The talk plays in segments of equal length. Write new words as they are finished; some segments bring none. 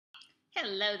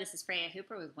Hello, this is Freya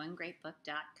Hooper with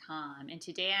OneGreatBook.com, and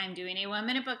today I'm doing a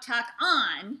 1-minute book talk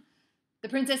on The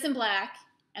Princess in Black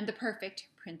and the Perfect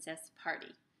Princess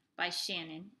Party by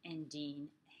Shannon and Dean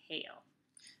Hale.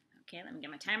 Okay, let me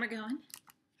get my timer going.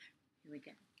 Here we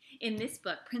go. In this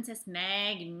book, Princess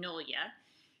Magnolia,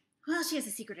 well, she has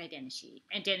a secret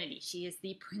identity. She is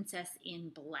the Princess in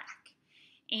Black.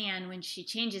 And when she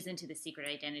changes into the secret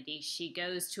identity, she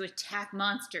goes to attack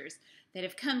monsters that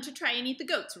have come to try and eat the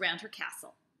goats around her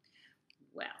castle.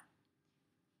 Well,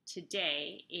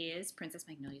 today is Princess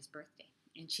Magnolia's birthday,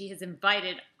 and she has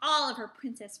invited all of her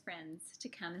princess friends to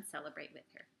come and celebrate with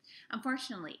her.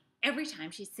 Unfortunately, every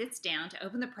time she sits down to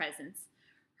open the presents,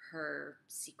 her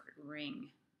secret ring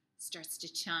starts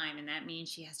to chime, and that means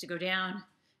she has to go down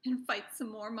and fight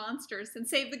some more monsters and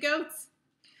save the goats.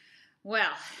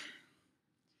 Well,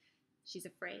 she's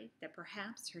afraid that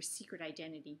perhaps her secret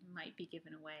identity might be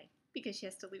given away because she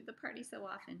has to leave the party so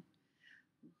often.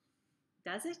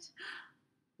 Does it?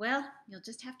 Well, you'll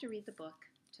just have to read the book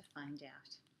to find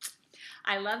out.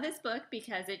 I love this book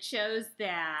because it shows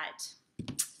that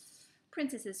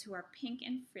princesses who are pink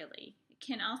and frilly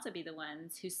can also be the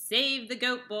ones who save the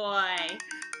goat boy.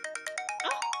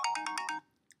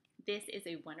 This is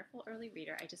a wonderful early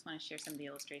reader. I just want to share some of the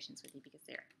illustrations with you because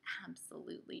they're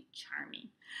absolutely charming.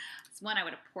 It's one I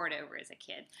would have poured over as a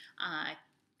kid.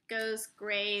 Goes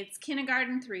grades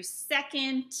kindergarten through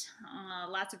second.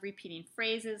 Lots of repeating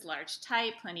phrases, large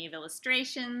type, plenty of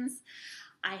illustrations.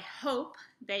 I hope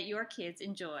that your kids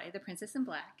enjoy The Princess in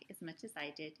Black as much as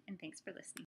I did, and thanks for listening.